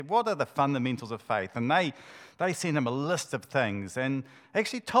what are the fundamentals of faith? And they sent him a list of things. And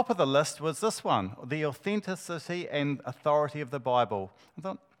actually, top of the list was this one, the authenticity and authority of the Bible. I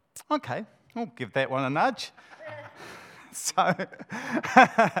thought, okay, I'll give that one a nudge. So,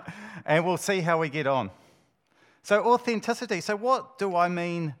 and we'll see how we get on. So authenticity. So what do I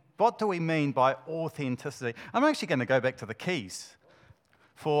mean? What do we mean by authenticity? I'm actually going to go back to the keys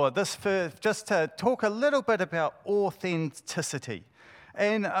for this, just to talk a little bit about authenticity.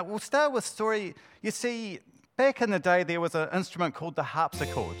 And we'll start with story. You see, back in the day, there was an instrument called the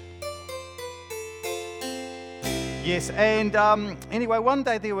harpsichord. Yes, and anyway, one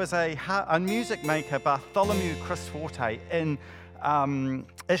day there was a music maker, Bartholomew Crisforte, in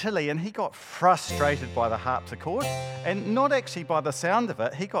Italy, and he got frustrated by the harpsichord, and not actually by the sound of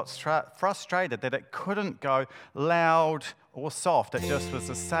it. He got frustrated that it couldn't go loud or soft. It just was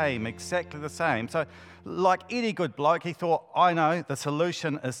the same, exactly the same. So, like any good bloke, he thought, I know, the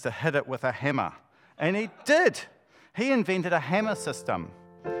solution is to hit it with a hammer. And he did. He invented a hammer system.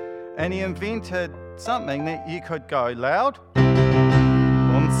 And he invented something that you could go loud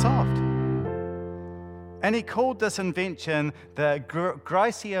or soft. And he called this invention the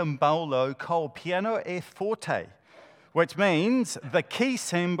Graciambolo col piano e forte, which means the key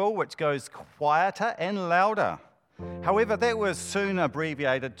symbol which goes quieter and louder. However, that was soon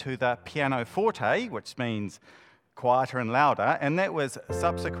abbreviated to the pianoforte, which means quieter and louder, and that was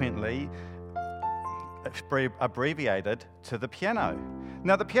subsequently abbreviated to the piano.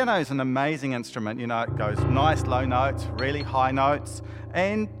 Now, the piano is an amazing instrument. You know, it goes nice low notes, really high notes,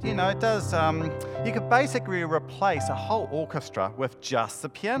 and, you know, it does, you could basically replace a whole orchestra with just the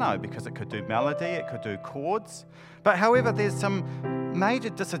piano because it could do melody, it could do chords. But however, there's some major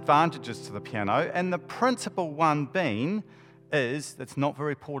disadvantages to the piano, and the principal one being is it's not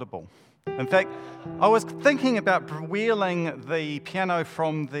very portable. In fact, I was thinking about wheeling the piano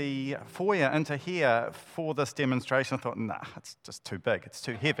from the foyer into here for this demonstration. I thought, nah, it's just too big, it's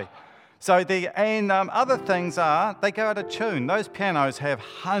too heavy. So other things are, they go out of tune. Those pianos have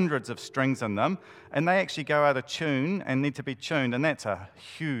hundreds of strings in them, and they actually go out of tune and need to be tuned, and that's a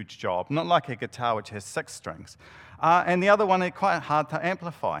huge job, not like a guitar which has 6 strings. And the other one is quite hard to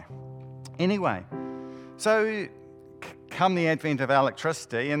amplify. Anyway, so come the advent of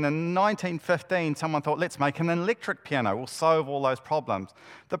electricity, and in 1915, someone thought, let's make an electric piano. We'll solve all those problems.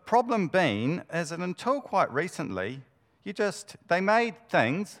 The problem being is that until quite recently, they made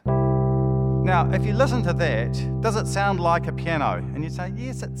things. Now, if you listen to that, does it sound like a piano? And you say,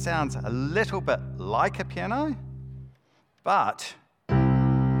 yes, it sounds a little bit like a piano, but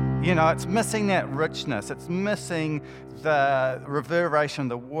you know, it's missing that richness. It's missing the reverberation,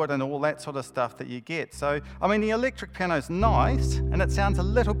 the wood, and all that sort of stuff that you get. So, I mean, the electric piano is nice, and it sounds a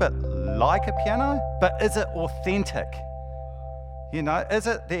little bit like a piano, but is it authentic? You know, is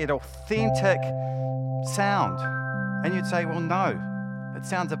it that authentic sound? And you'd say, well, no. It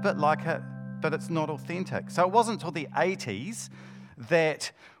sounds a bit like it, but it's not authentic. So it wasn't until the 80s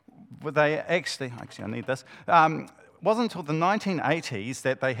that they actually I need this. Wasn't until the 1980s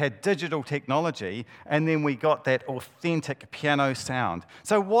that they had digital technology, and then we got that authentic piano sound.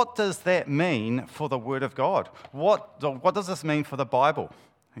 So what does that mean for the Word of God? What does this mean for the Bible?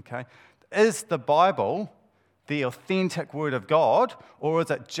 Okay, is the Bible the authentic Word of God, or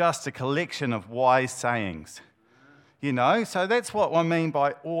is it just a collection of wise sayings? You know, so that's what I mean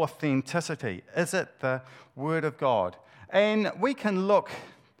by authenticity. Is it the Word of God? And we can look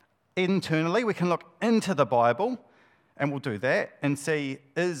internally, we can look into the Bible, and we'll do that and see,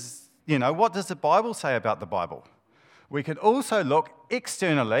 what does the Bible say about the Bible? We could also look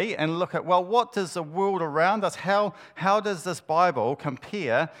externally and look at, well, what does the world around us, how does this Bible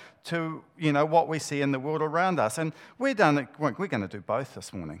compare to, what we see in the world around us? And we're going to do both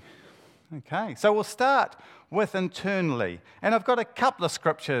this morning. Okay, so we'll start with internally. And I've got a couple of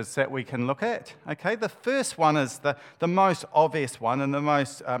scriptures that we can look at. Okay, the first one is the most obvious one and the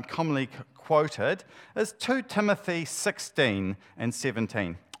most commonly quoted is 2 Timothy 16 and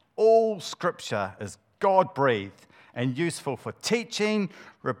 17. All scripture is God-breathed and useful for teaching,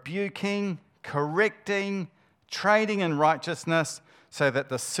 rebuking, correcting, training in righteousness, so that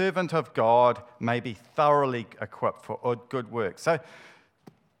the servant of God may be thoroughly equipped for good works.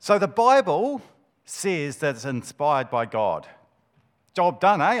 So the Bible says that it's inspired by God. Job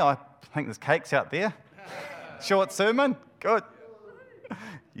done, eh? I think there's cakes out there. Short sermon? Good.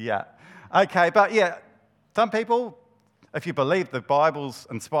 Yeah. Okay, but yeah, some people, if you believe the Bible's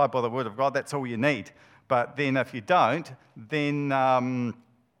inspired by the Word of God, that's all you need. But then if you don't, then my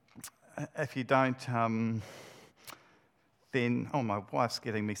wife's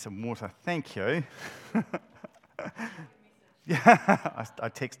getting me some water. Thank you. Yeah, I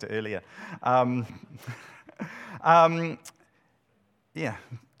texted earlier. Yeah,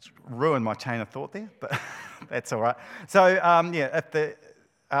 ruined my chain of thought there, but that's all right. So, if the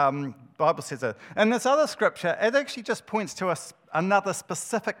Bible says it. And this other scripture, it actually just points to another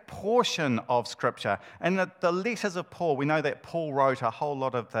specific portion of scripture. And the letters of Paul, we know that Paul wrote a whole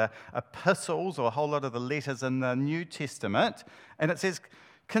lot of the epistles or a whole lot of the letters in the New Testament. And it says,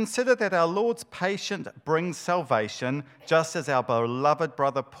 consider that our Lord's patience brings salvation, just as our beloved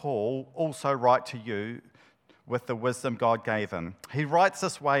brother Paul also wrote to you with the wisdom God gave him. He writes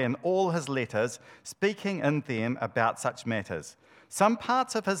this way in all his letters, speaking in them about such matters. Some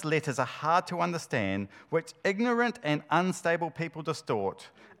parts of his letters are hard to understand, which ignorant and unstable people distort,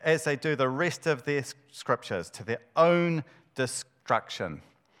 as they do the rest of their scriptures, to their own destruction.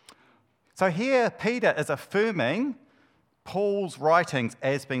 So here Peter is affirming Paul's writings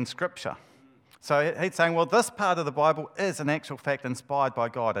as being scripture. So he's saying, well, this part of the Bible is in actual fact inspired by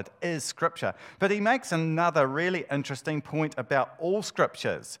God. It is scripture. But he makes another really interesting point about all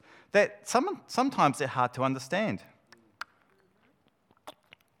scriptures, that sometimes they're hard to understand.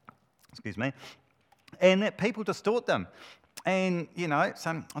 Excuse me. And that people distort them. And,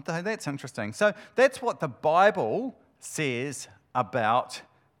 so that's interesting. So that's what the Bible says about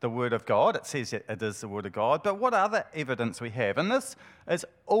the Word of God. It says it is the Word of God. But what other evidence we have? And this is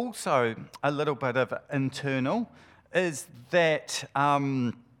also a little bit of internal, is that,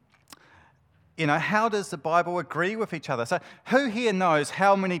 how does the Bible agree with each other? So who here knows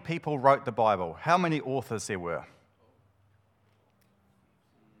how many people wrote the Bible? How many authors there were?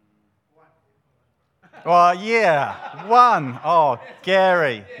 Well, yeah, one. Oh,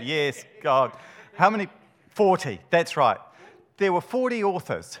 Gary. Yes, God. How many? 40. That's right. There were 40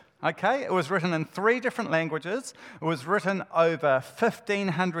 authors, okay? It was written in 3 different languages. It was written over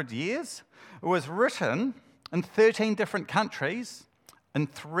 1,500 years. It was written in 13 different countries in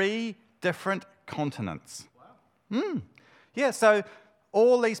 3 different continents. Wow. Yeah, so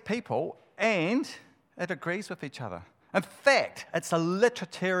all these people, and it agrees with each other. In fact, it's a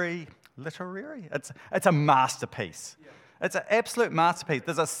literary, it's a masterpiece. Yeah. It's an absolute masterpiece.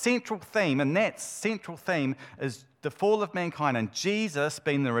 There's a central theme, and that central theme is the fall of mankind and Jesus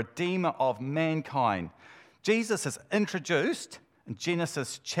being the redeemer of mankind. Jesus is introduced in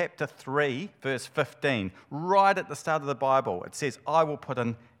Genesis chapter 3, verse 15, right at the start of the Bible. It says, I will put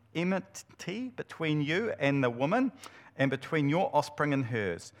an enmity between you and the woman, and between your offspring and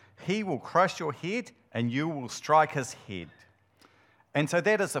hers. He will crush your head, and you will strike his head. And so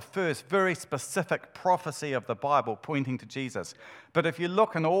that is the first very specific prophecy of the Bible pointing to Jesus. But if you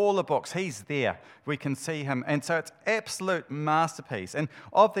look in all the books, he's there. We can see him. And so it's absolute masterpiece. And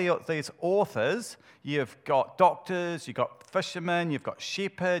of these authors, you've got doctors, you've got fishermen, you've got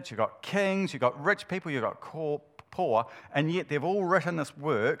shepherds, you've got kings, you've got rich people, you've got poor. And yet they've all written this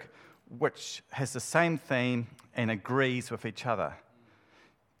work which has the same theme and agrees with each other.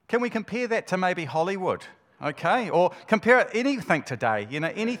 Can we compare that to maybe Hollywood? Okay, or compare anything today.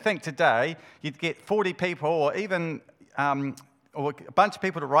 Anything today, you'd get 40 people or even or a bunch of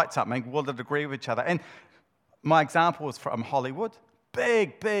people to write something, will it agree with each other? And my example was from Hollywood.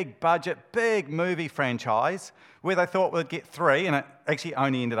 Big budget, big movie franchise, where they thought we'd get 3, and it actually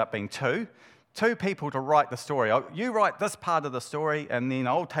only ended up being 2. 2 people to write the story. You write this part of the story, and then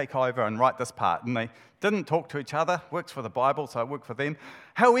I'll take over and write this part. And they didn't talk to each other. Works for the Bible, so it worked for them.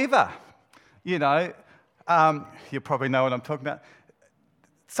 However, you probably know what I'm talking about.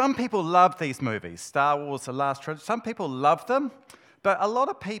 Some people love these movies, Star Wars, The Last Trilogy. Some people love them, but a lot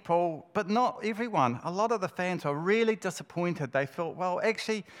of people, but not everyone, a lot of the fans are really disappointed. They felt, well,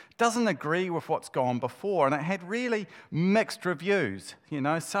 actually, doesn't agree with what's gone before, and it had really mixed reviews,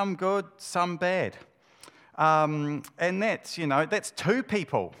 some good, some bad. And that's 2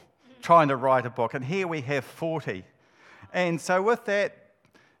 people trying to write a book, and here we have 40. And so with that,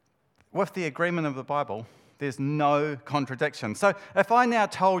 with the agreement of the Bible, there's no contradiction. So if I now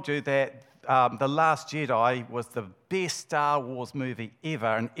told you that The Last Jedi was the best Star Wars movie ever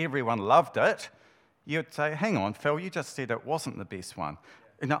and everyone loved it, you'd say, hang on, Phil, you just said it wasn't the best one.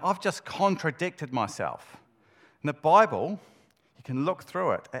 I've just contradicted myself. In the Bible, you can look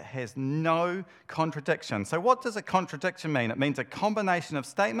through it. It has no contradiction. So what does a contradiction mean? It means a combination of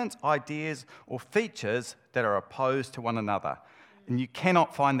statements, ideas, or features that are opposed to one another. And you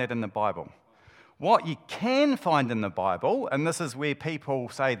cannot find that in the Bible. What you can find in the Bible, and this is where people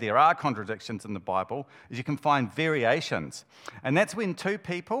say there are contradictions in the Bible, is you can find variations. And that's when 2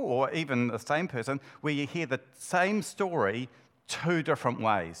 people, or even the same person, where you hear the same story 2 different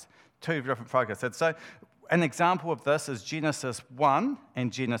ways, 2 different focuses. So an example of this is Genesis 1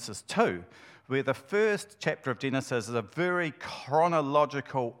 and Genesis 2. where the first chapter of Genesis is a very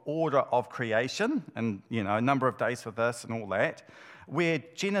chronological order of creation, and a number of days for this and all that, where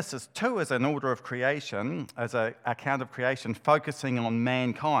Genesis 2 is an order of creation, as an account of creation focusing on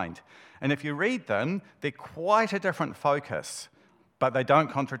mankind. And if you read them, they're quite a different focus, but they don't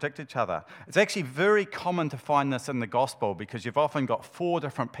contradict each other. It's actually very common to find this in the gospel because you've often got 4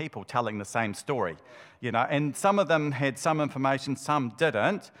 different people telling the same story, and some of them had some information, some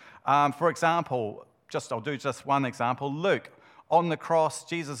didn't. For example, I'll do just one example. Luke, on the cross,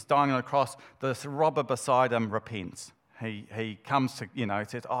 Jesus dying on the cross, this robber beside him repents. He comes to,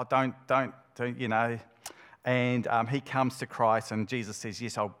 says, oh, don't, and he comes to Christ, and Jesus says,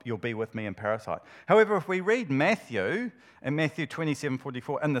 yes, you'll be with me in paradise. However, if we read Matthew, in Matthew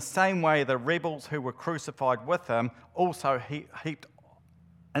 27:44, in the same way the rebels who were crucified with him also heaped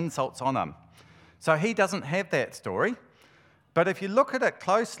insults on him. So he doesn't have that story. But if you look at it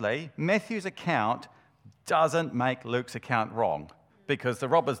closely, Matthew's account doesn't make Luke's account wrong, because the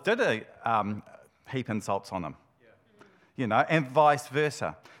robbers did heap insults on him. And vice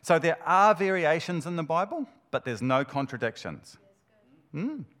versa. So there are variations in the Bible, but there's no contradictions.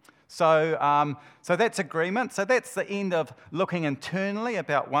 So that's agreement. So that's the end of looking internally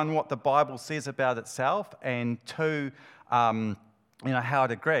about, one, what the Bible says about itself, and two, how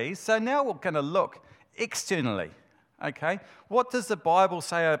it agrees. So now we're going to look externally. Okay, what does the Bible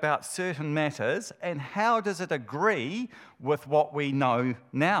say about certain matters, and how does it agree with what we know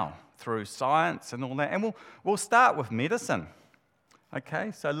now through science and all that? And we'll start with medicine.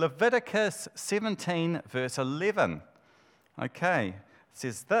 Okay, so Leviticus 17, verse 11. Okay, it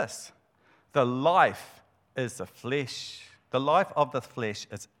says this: the life is the flesh. The life of the flesh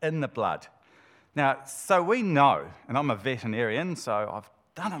is in the blood. Now, so we know, and I'm a veterinarian, so I've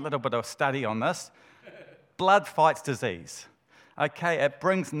done a little bit of study on this. Blood fights disease. Okay, it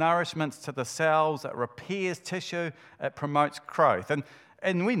brings nourishment to the cells, it repairs tissue, it promotes growth.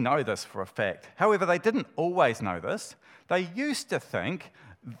 And we know this for a fact. However, they didn't always know this. They used to think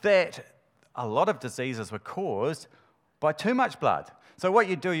that a lot of diseases were caused by too much blood. So what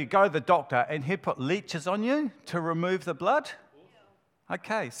you do, you go to the doctor and he'd put leeches on you to remove the blood.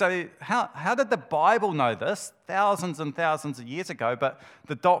 Okay, so how did the Bible know this thousands and thousands of years ago, but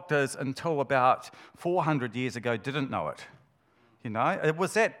the doctors until about 400 years ago didn't know it?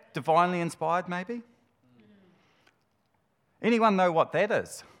 Was that divinely inspired maybe? Anyone know what that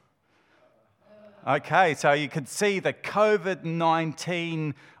is? Okay, so you could see the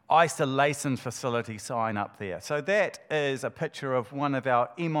COVID-19 isolation facility sign up there. So that is a picture of one of our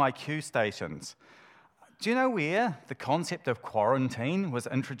MIQ stations. Do you know where the concept of quarantine was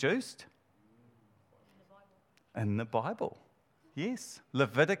introduced? In the Bible. Yes,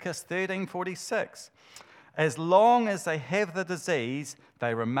 Leviticus 13:46. As long as they have the disease,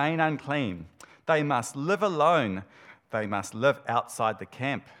 they remain unclean. They must live alone. They must live outside the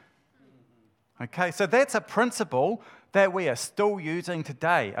camp. Okay, so that's a principle that we are still using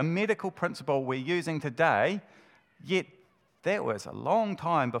today, a medical principle we're using today, yet that was a long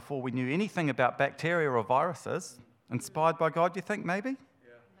time before we knew anything about bacteria or viruses. Inspired by God, you think, maybe?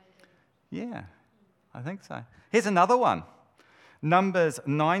 Yeah, I think so. Here's another one. Numbers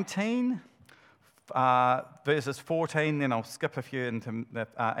 19, verses 14, then I'll skip a few and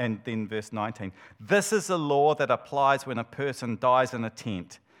then verse 19. This is the law that applies when a person dies in a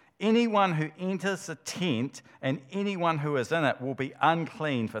tent. Anyone who enters the tent and anyone who is in it will be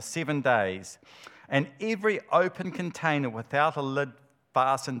unclean for 7 days. And every open container without a lid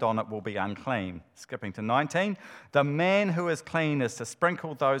fastened on it will be unclean. Skipping to 19. The man who is clean is to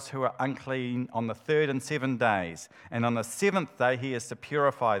sprinkle those who are unclean on the 3rd and 7 days. And on the 7th day he is to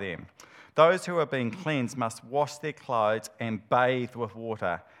purify them. Those who are being cleansed must wash their clothes and bathe with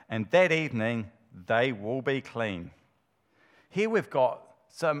water. And that evening they will be clean. Here we've got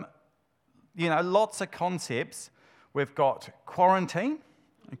some, lots of concepts. We've got quarantine,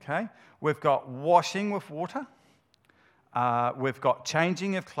 okay? We've got washing with water. We've got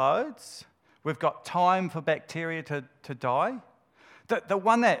changing of clothes. We've got time for bacteria to die. The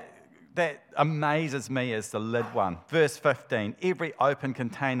one that amazes me is the lid one. Verse 15, every open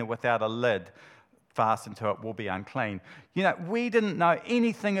container without a lid fastened to it will be unclean. We didn't know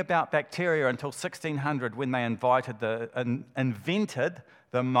anything about bacteria until 1600 when they invented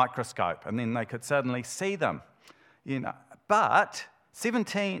the microscope, and then they could suddenly see them. But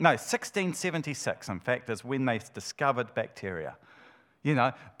 1676, in fact, is when they discovered bacteria.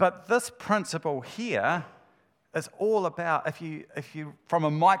 But this principle here is all about, if you from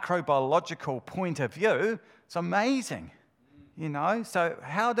a microbiological point of view, it's amazing. So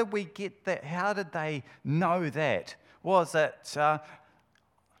how did we get that? How did they know that? Was it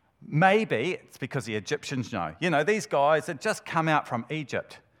Maybe it's because the Egyptians know. These guys had just come out from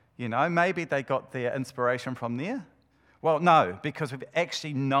Egypt. Maybe they got their inspiration from there. Well, no, because we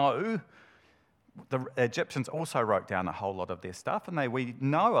actually know the Egyptians also wrote down a whole lot of their stuff, and we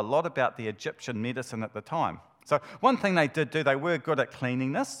know a lot about the Egyptian medicine at the time. So one thing they did do, they were good at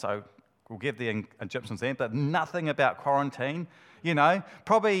cleanliness, so we'll give the Egyptians that, but nothing about quarantine,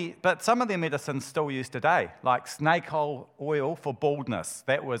 probably, but some of their medicines still used today, like snake oil for baldness.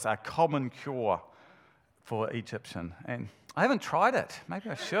 That was a common cure for Egyptian, and I haven't tried it. Maybe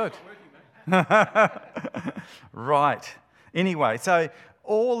I should. Right. Anyway, so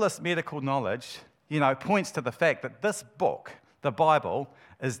all this medical knowledge, points to the fact that this book, the Bible,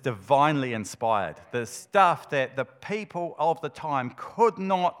 is divinely inspired. The stuff that the people of the time could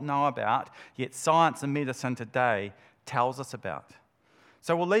not know about, yet science and medicine today tells us about.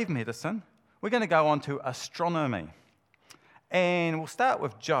 So we'll leave medicine. We're going to go on to astronomy. And we'll start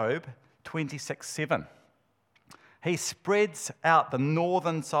with Job 26:7. He spreads out the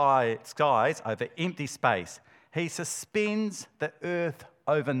northern skies over empty space. He suspends the earth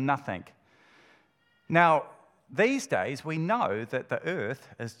over nothing. Now, these days, we know that the earth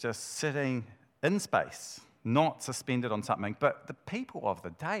is just sitting in space, not suspended on something, but the people of the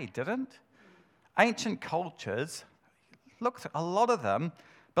day didn't. Ancient cultures, a lot of them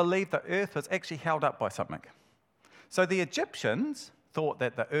believed the earth was actually held up by something. So the Egyptians thought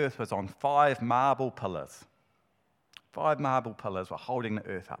that the earth was on 5 marble pillars. 5 marble pillars were holding the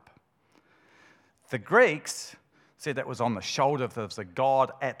earth up. The Greeks said it was on the shoulders of the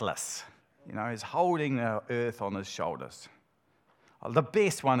god Atlas. He's holding the earth on his shoulders. The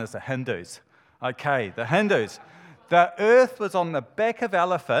best one is the Hindus. Okay, the Hindus. The earth was on the back of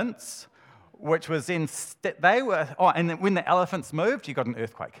elephants, which was then, and when the elephants moved, you got an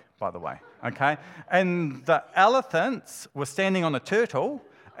earthquake, by the way. Okay? And the elephants were standing on a turtle,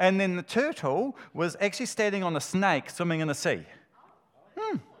 and then the turtle was actually standing on a snake swimming in the sea.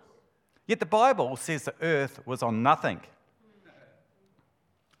 Yet the Bible says the earth was on nothing.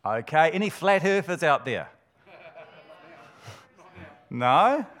 Okay, any flat earthers out there?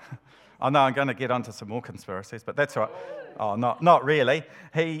 No? Oh no, I'm going to get onto some more conspiracies, but that's all right. Oh, not really.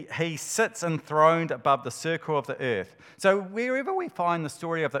 He sits enthroned above the circle of the earth. So wherever we find the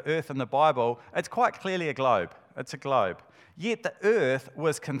story of the earth in the Bible, it's quite clearly a globe. It's a globe. Yet the earth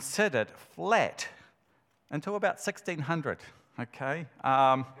was considered flat until about 1600, okay?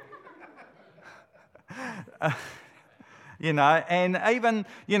 And even,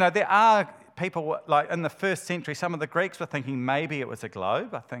 there are people, like in the first century, some of the Greeks were thinking maybe it was a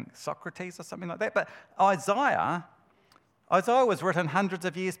globe, I think Socrates or something like that. But Isaiah was written hundreds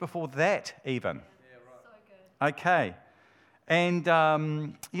of years before that even. Yeah, right. So good. Okay. And,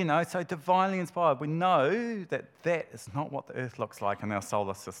 so divinely inspired. We know that that is not what the earth looks like in our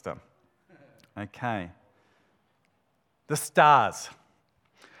solar system. Okay. The stars.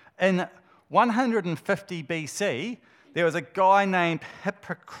 In 150 BC, there was a guy named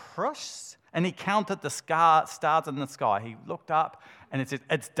Hipparchus, and he counted the stars in the sky. He looked up, and he said,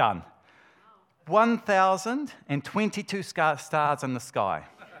 it's done. 1,022 stars in the sky.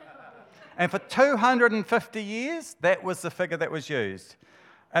 And for 250 years, that was the figure that was used.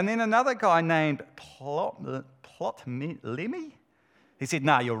 And then another guy named Ptolemy, he said,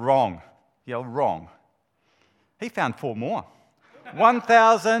 no, you're wrong. You're wrong. He found 4 more.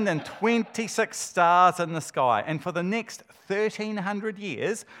 1,026 stars in the sky. And for the next 1,300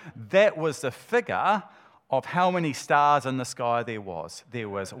 years, that was the figure of how many stars in the sky there was. There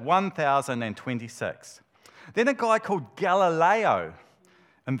was 1,026. Then a guy called Galileo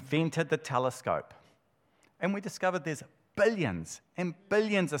invented the telescope. And we discovered there's billions and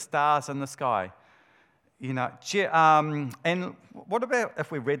billions of stars in the sky. And what about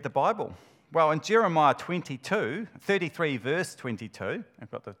if we read the Bible? Well, in Jeremiah 33 verse 22,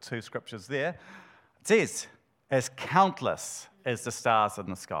 I've got the 2 scriptures there, it says, as countless as the stars in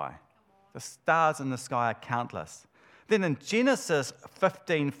the sky. The stars in the sky are countless. Then in Genesis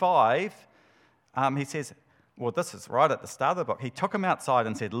 15:5, he says, well, this is right at the start of the book. He took him outside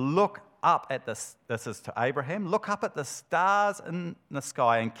and said, look up at this is to Abraham, look up at the stars in the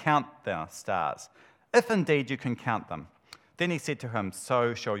sky and count the stars, if indeed you can count them. Then he said to him,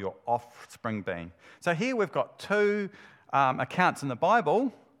 so shall your offspring be. So here we've got 2 accounts in the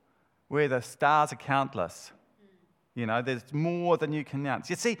Bible where the stars are countless. There's more than you can count.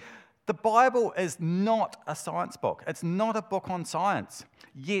 You see, the Bible is not a science book. It's not a book on science.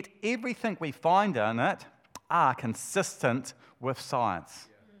 Yet everything we find in it are consistent with science.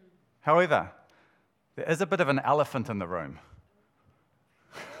 However, there is a bit of an elephant in the room.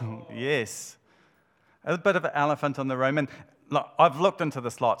 Yes. A bit of an elephant in the room. And look, I've looked into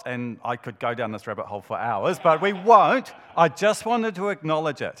this lot, and I could go down this rabbit hole for hours, but we won't. I just wanted to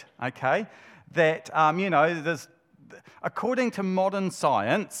acknowledge it, okay? That, according to modern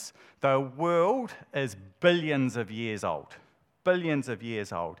science, the world is billions of years old. Billions of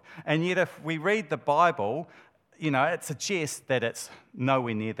years old. And yet if we read the Bible, it suggests that it's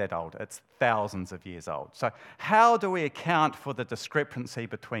nowhere near that old. It's thousands of years old. So how do we account for the discrepancy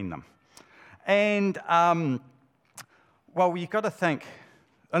between them? And, you've got to think,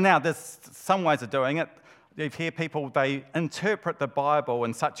 and now there's some ways of doing it. You hear people, they interpret the Bible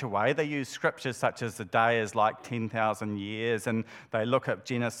in such a way, they use scriptures such as the day is like 10,000 years, and they look at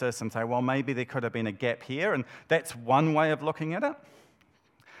Genesis and say, well, maybe there could have been a gap here, and that's one way of looking at it.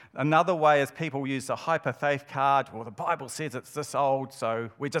 Another way is people use the hyper-faith card. Well, the Bible says it's this old, so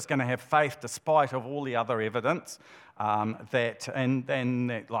we're just going to have faith despite of all the other evidence. Satan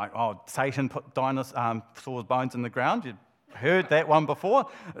put dinosaurs' bones in the ground. You've heard that one before.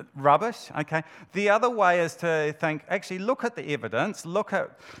 Rubbish, okay. The other way is to think, actually look at the evidence, look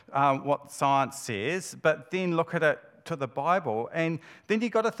at what science says, but then look at it to the Bible, and then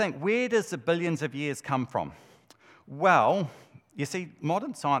you've got to think, where does the billions of years come from? Well, you see,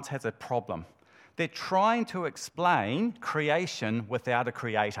 modern science has a problem. They're trying to explain creation without a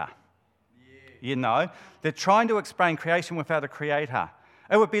creator. They're trying to explain creation without a creator.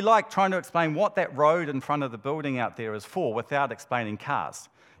 It would be like trying to explain what that road in front of the building out there is for without explaining cars,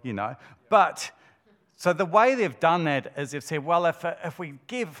 But, so the way they've done that is they've said, well, if we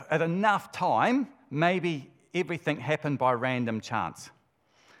give it enough time, maybe everything happened by random chance.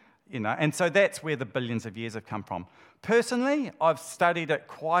 And so that's where the billions of years have come from. Personally, I've studied it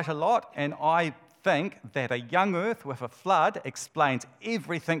quite a lot, and I think that a young Earth with a flood explains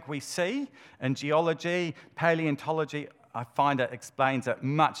everything we see in geology, paleontology. I find it explains it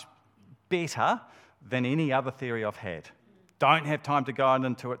much better than any other theory I've had. Don't have time to go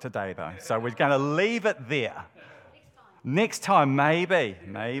into it today, though, so we're going to leave it there. Next time, maybe,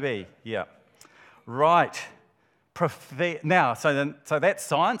 yeah. Right. Now, so that's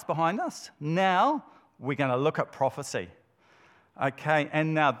science behind us. Now we're going to look at prophecy. Okay,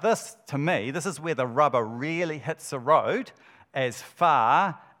 and now this, to me, this is where the rubber really hits the road as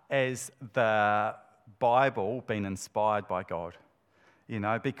far as the Bible being inspired by God.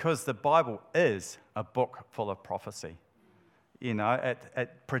 Because the Bible is a book full of prophecy. It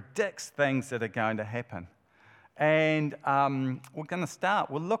predicts things that are going to happen. And we're going to start.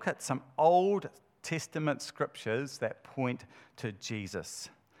 We'll look at some Old Testament scriptures that point to Jesus.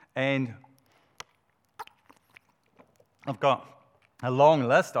 And I've got a long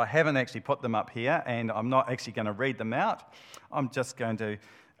list. I haven't actually put them up here, and I'm not actually going to read them out. I'm just going to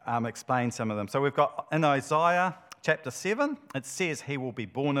explain some of them. So we've got in Isaiah chapter 7, it says he will be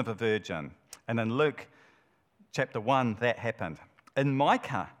born of a virgin. And in Luke chapter 1, that happened. In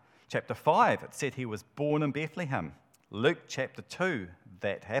Micah chapter 5, it said he was born in Bethlehem. Luke chapter 2,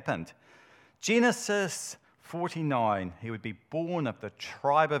 that happened. Genesis 49, he would be born of the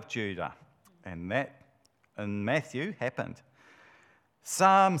tribe of Judah. And that in Matthew happened.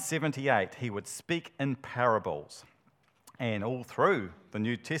 Psalm 78, he would speak in parables. And all through the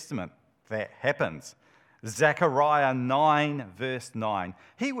New Testament, that happens. Zechariah 9, verse 9,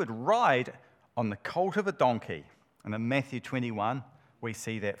 he would ride on the colt of a donkey. And in Matthew 21, we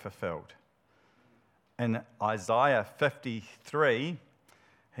see that fulfilled. In Isaiah 53,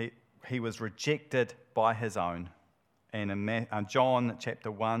 he was rejected by his own. And in John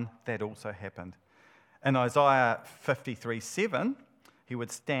chapter 1, that also happened. In Isaiah 53:7, he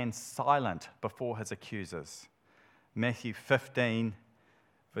would stand silent before his accusers. Matthew 15,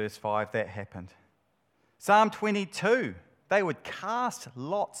 verse 5, that happened. Psalm 22, they would cast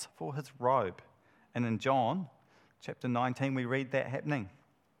lots for his robe. And in John chapter 19, we read that happening.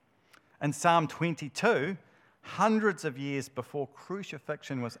 In Psalm 22, hundreds of years before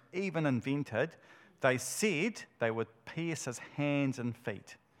crucifixion was even invented, they said they would pierce his hands and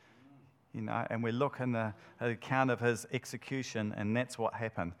feet. And we look in the account of his execution, and that's what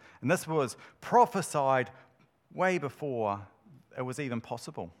happened. And this was prophesied way before it was even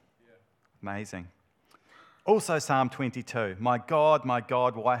possible. Yeah. Amazing. Also Psalm 22, my God,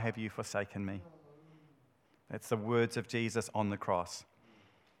 why have you forsaken me? That's the words of Jesus on the cross.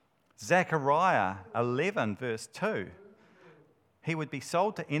 Zechariah 11, verse 2, he would be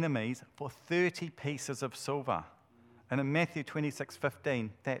sold to enemies for 30 pieces of silver. And in Matthew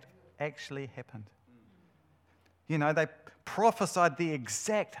 26:15, that actually happened. They prophesied the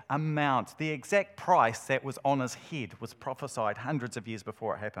exact amount, the exact price that was on his head was prophesied hundreds of years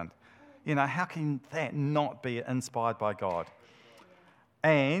before it happened. How can that not be inspired by God?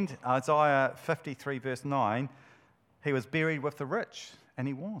 And Isaiah 53 verse 9, He was buried with the rich, and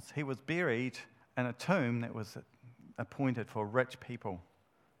he was. He was buried in a tomb that was appointed for rich people.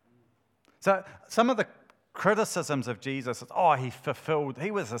 So some of the criticisms of Jesus is,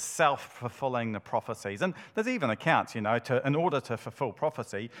 he was a self-fulfilling the prophecies. And there's even accounts, in order to fulfill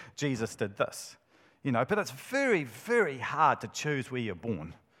prophecy, Jesus did this. But it's very, very hard to choose where you're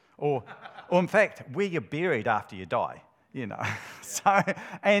born. Or in fact, where you're buried after you die. So,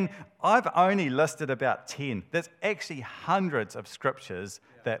 and I've only listed about 10. There's actually hundreds of scriptures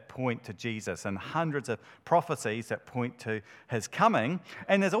that point to Jesus and hundreds of prophecies that point to his coming.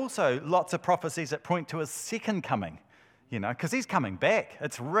 And there's also lots of prophecies that point to his second coming, because he's coming back.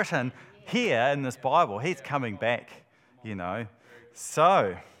 It's written here in this Bible. He's coming back,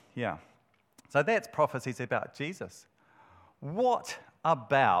 So, yeah. So that's prophecies about Jesus. What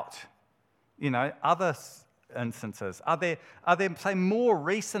about, other instances? Are there, say, more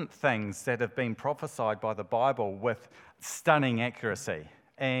recent things that have been prophesied by the Bible with stunning accuracy?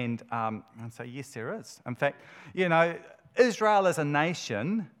 And so, yes, there is. In fact, Israel as a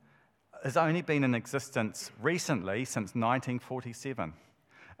nation has only been in existence recently since 1947.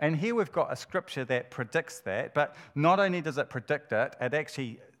 And here we've got a scripture that predicts that, but not only does it predict it, it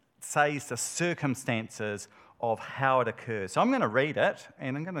actually says the circumstances of how it occurs. So I'm going to read it,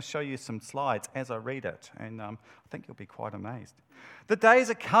 and I'm going to show you some slides as I read it, and I think you'll be quite amazed. The days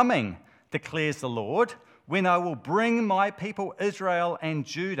are coming, declares the Lord, when I will bring my people Israel and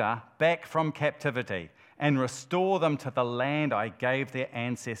Judah back from captivity and restore them to the land I gave their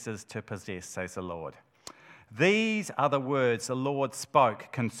ancestors to possess, says the Lord. These are the words the Lord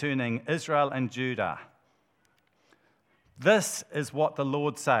spoke concerning Israel and Judah. This is what the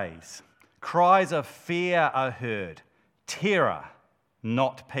Lord says. Cries of fear are heard, terror,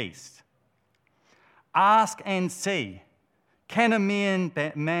 not peace. Ask and see, can a man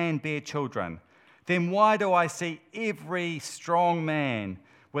bear children? Then why do I see every strong man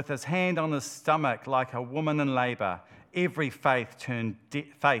with his hand on his stomach like a woman in labor, every face turned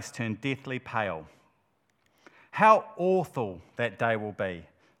deathly pale? How awful that day will be.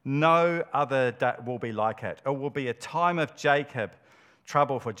 No other day will be like it. It will be a time of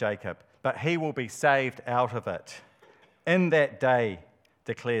trouble for Jacob, but he will be saved out of it. In that day,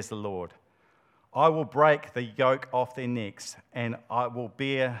 declares the Lord, I will break the yoke off their necks, and I will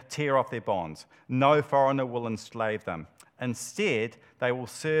tear off their bonds. No foreigner will enslave them. Instead, they will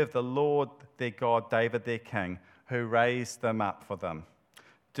serve the Lord their God, David their king, who raised them up for them.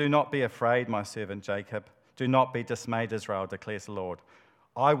 Do not be afraid, my servant Jacob. Do not be dismayed, Israel, declares the Lord.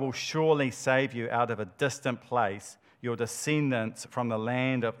 I will surely save you out of a distant place, your descendants from the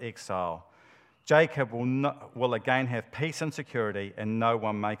land of exile. Jacob will again have peace and security, and no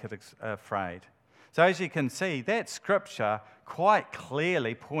one make it afraid. So as you can see, that scripture quite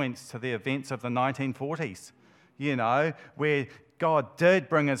clearly points to the events of the 1940s, where God did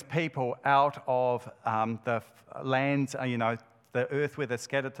bring his people out of the lands, the earth where they're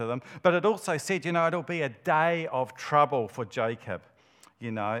scattered to them. But it also said, it'll be a day of trouble for Jacob.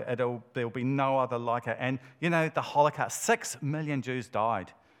 There'll be no other like it. And, the Holocaust, 6 million Jews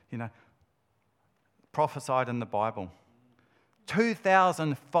died, prophesied in the Bible.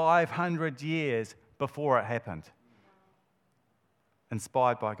 2,500 years before it happened.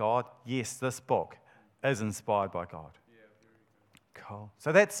 Inspired by God? Yes, this book is inspired by God. Cool.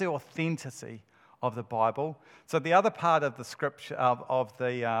 So that's the authenticity of the Bible. So the other part of the scripture, of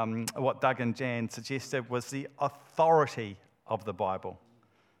the what Doug and Jan suggested, was the authority of the Bible.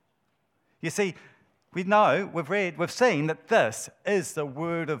 You see, we know, we've seen that this is the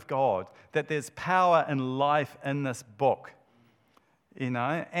Word of God, that there's power and life in this book,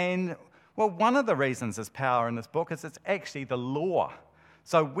 And, well, one of the reasons there's power in this book is it's actually the law.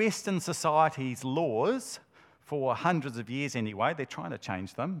 So Western society's laws, for hundreds of years anyway, they're trying to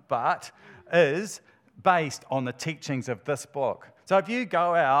change them, but is based on the teachings of this book. So if you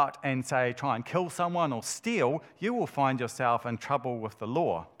go out and, say, try and kill someone or steal, you will find yourself in trouble with the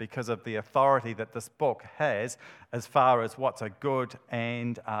law because of the authority that this book has as far as what's a good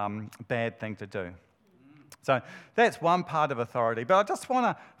and bad thing to do. So that's one part of authority. But I just want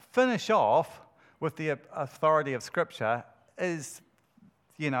to finish off with the authority of Scripture is,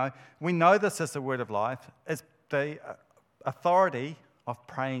 we know this is the word of life, is the authority of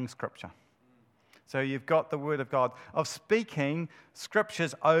praying Scripture. So you've got the Word of God, of speaking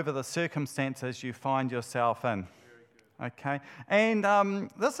Scriptures over the circumstances you find yourself in. Okay? And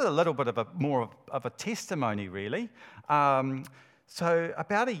this is a little bit of more of a testimony, really. So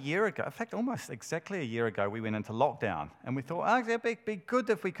about a year ago, in fact, almost exactly a year ago, we went into lockdown. And we thought, it'd be good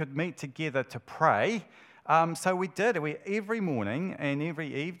if we could meet together to pray So we did. Every morning and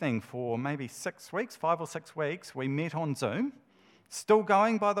every evening for maybe 6 weeks, 5 or 6 weeks, we met on Zoom. Still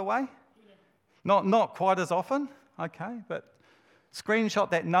going, by the way? Yeah. Not quite as often, okay, but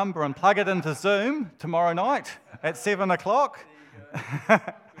screenshot that number and plug it into Zoom tomorrow night at 7 o'clock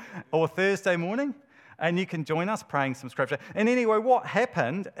or Thursday morning, and you can join us praying some scripture. And anyway, what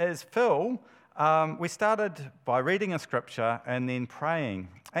happened is we started by reading a scripture and then praying,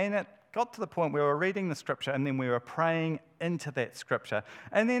 and it got to the point where we were reading the scripture and then we were praying into that scripture.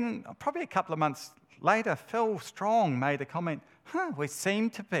 And then probably a couple of months later, Phil Strong made a comment, we seem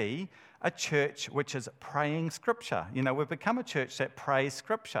to be a church which is praying scripture. We've become a church that prays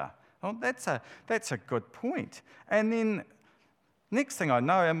scripture. Well, that's a good point. And then next thing I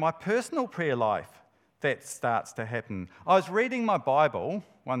know, in my personal prayer life, that starts to happen. I was reading my Bible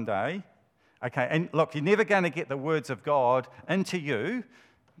one day, okay, and look, you're never going to get the words of God into you,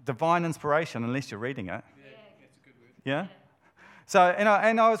 divine inspiration, unless you're reading it. Yeah, that's a good word. Yeah? So,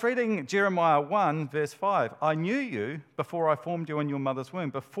 and I was reading Jeremiah 1, verse 5. I knew you before I formed you in your mother's womb.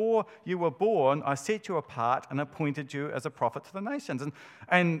 Before you were born, I set you apart and appointed you as a prophet to the nations.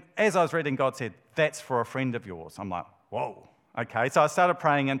 And as I was reading, God said, that's for a friend of yours. I'm like, whoa. Okay, so I started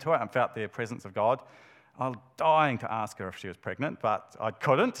praying into it and felt the presence of God. I was dying to ask her if she was pregnant, but I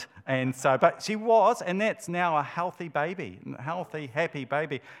couldn't. But she was, and that's now a healthy baby, healthy, happy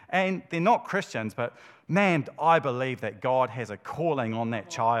baby. And they're not Christians, but man, I believe that God has a calling on that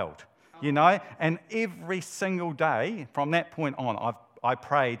child, And every single day from that point on, I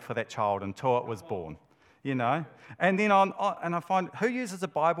prayed for that child until it was born, And then I find, who uses a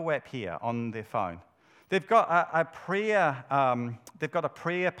Bible app here on their phone? They've got a prayer. They've got a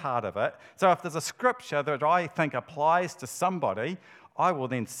prayer part of it. So if there's a scripture that I think applies to somebody, I will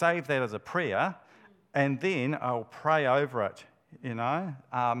then save that as a prayer, and then I'll pray over it. I've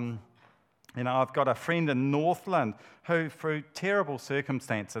got a friend in Northland who, through terrible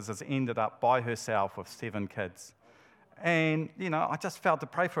circumstances, has ended up by herself with 7 kids. And, I just felt to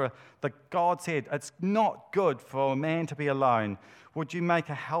pray for her. God said, it's not good for a man to be alone. Would you make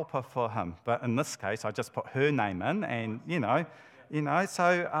a helper for him? But in this case, I just put her name in, and,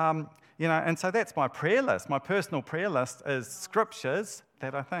 and so that's my prayer list. My personal prayer list is scriptures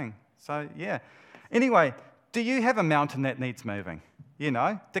that I think. So, yeah. Anyway, do you have a mountain that needs moving?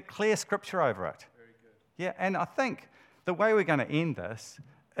 Declare scripture over it. Very good. Yeah, and I think the way we're going to end this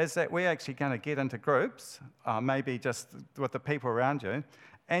is that we're actually going to get into groups, maybe just with the people around you,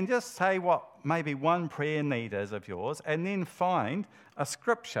 and just say what maybe one prayer need is of yours, and then find a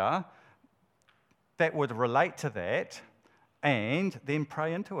scripture that would relate to that, and then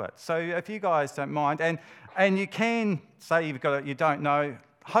pray into it. So if you guys don't mind, and you can say you don't know,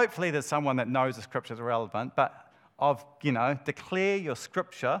 hopefully there's someone that knows the scriptures are relevant, but declare your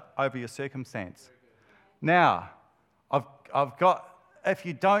scripture over your circumstance. Now, I've got, if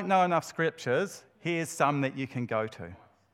you don't know enough scriptures, here's some that you can go to.